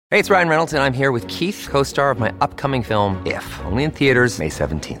Hey, it's Ryan Reynolds, and I'm here with Keith, co-star of my upcoming film, If, only in theaters May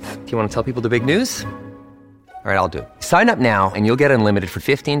 17th. Do you want to tell people the big news? All right, I'll do it. Sign up now and you'll get unlimited for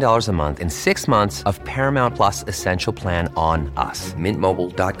 $15 a month and 6 months of Paramount Plus Essential Plan on us.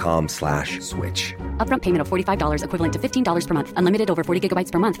 MintMobile.com/switch. Upfront payment of $45 equivalent to $15 per month. Unlimited over 40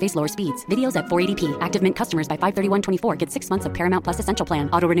 gigabytes per month. Face lower speeds. Videos at 480p. Active Mint customers by 531.24 get 6 months of Paramount Plus Essential Plan.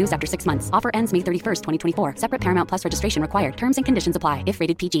 Auto renews after 6 months. Offer ends May 31st, 2024. Separate Paramount Plus registration required. Terms and conditions apply if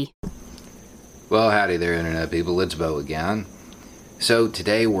rated PG. Well, howdy there, Internet people. It's Bo again. So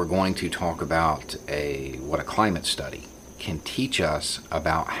today we're going to talk about what a climate study can teach us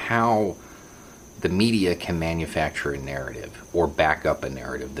about how the media can manufacture a narrative or back up a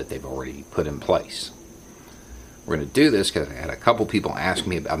narrative that they've already put in place. We're going to do this because I had a couple people ask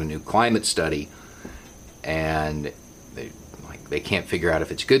me about a new climate study, and they can't figure out if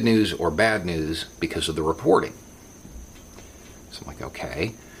it's good news or bad news because of the reporting. So I'm like,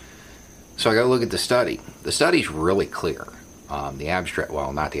 okay. So I got to look at the study. The study's really clear. The abstract,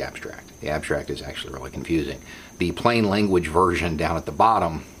 well, not the abstract. The abstract is actually really confusing. The plain language version down at the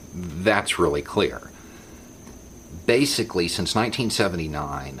bottom, that's really clear. Basically, since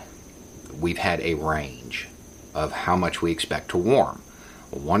 1979, we've had a range of how much we expect to warm.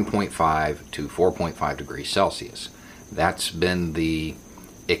 1.5 to 4.5 degrees Celsius. That's been the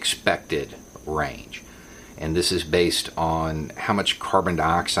expected range. And this is based on how much carbon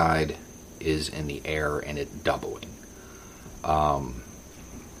dioxide is in the air and it doubling.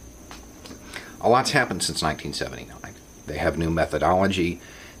 A lot's happened since 1979. They have new methodology.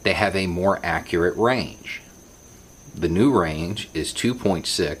 They have a more accurate range. The new range is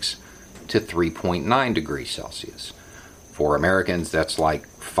 2.6 to 3.9 degrees Celsius. For Americans, that's like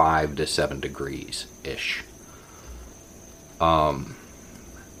 5 to 7 degrees-ish.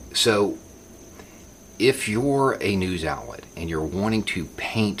 So, if you're a news outlet and you're wanting to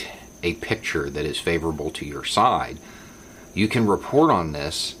paint a picture that is favorable to your side, you can report on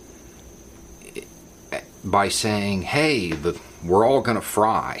this by saying, hey, we're all going to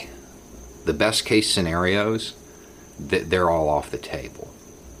fry. The best case scenarios, they're all off the table.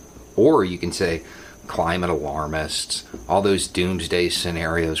 Or you can say, climate alarmists, all those doomsday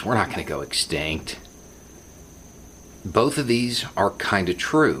scenarios, we're not going to go extinct. Both of these are kind of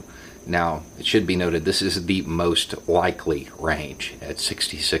true. Now, it should be noted, this is the most likely range at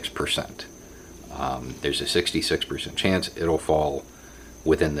 66%. There's a 66% chance it'll fall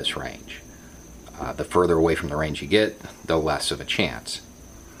within this range. The further away from the range you get, the less of a chance.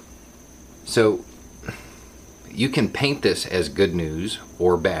 So, you can paint this as good news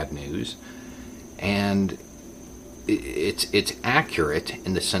or bad news, and it's accurate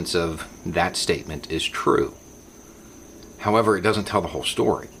in the sense of that statement is true. However, it doesn't tell the whole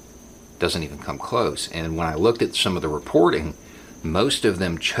story. It doesn't even come close. And when I looked at some of the reporting, most of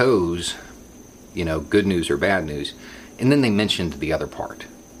them chose, good news or bad news, and then they mentioned the other part.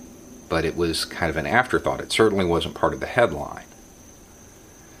 But it was kind of an afterthought. It certainly wasn't part of the headline.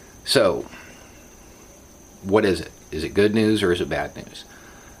 So, what is it? Is it good news or is it bad news?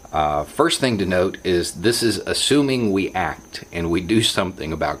 First thing to note is this is assuming we act and we do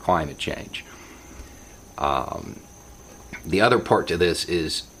something about climate change. The other part to this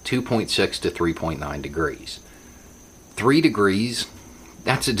is 2.6 to 3.9 degrees. 3 degrees,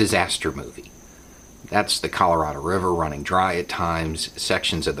 that's a disaster movie. That's the Colorado River running dry at times,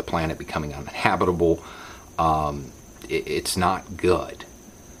 sections of the planet becoming uninhabitable. It's not good.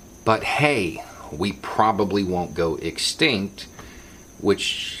 But hey, we probably won't go extinct,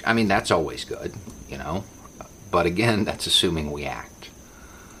 which, that's always good, But again, that's assuming we act.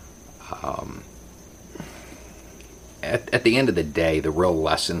 At the end of the day, the real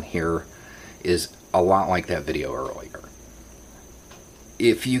lesson here is a lot like that video earlier.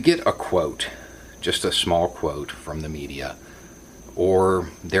 If you get a quote, just a small quote from the media, or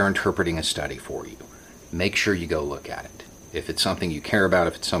they're interpreting a study for you, make sure you go look at it. If it's something you care about,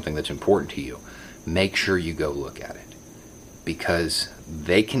 if it's something that's important to you, make sure you go look at it. Because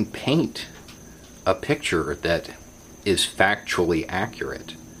they can paint a picture that is factually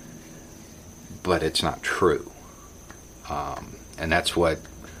accurate, but it's not true. And that's what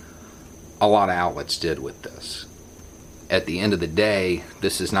a lot of outlets did with this. At the end of the day,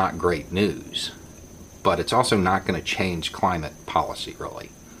 this is not great news, but it's also not going to change climate policy,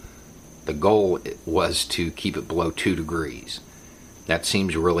 really. The goal was to keep it below 2 degrees. That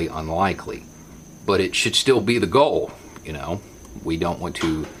seems really unlikely, but it should still be the goal, We don't want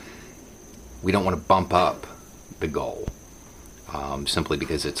to bump up the goal simply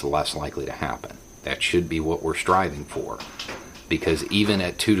because it's less likely to happen. That should be what we're striving for, because even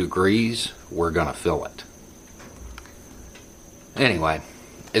at 2 degrees, we're going to fill it. Anyway,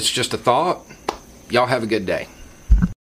 It's just a thought. Y'all have a good day.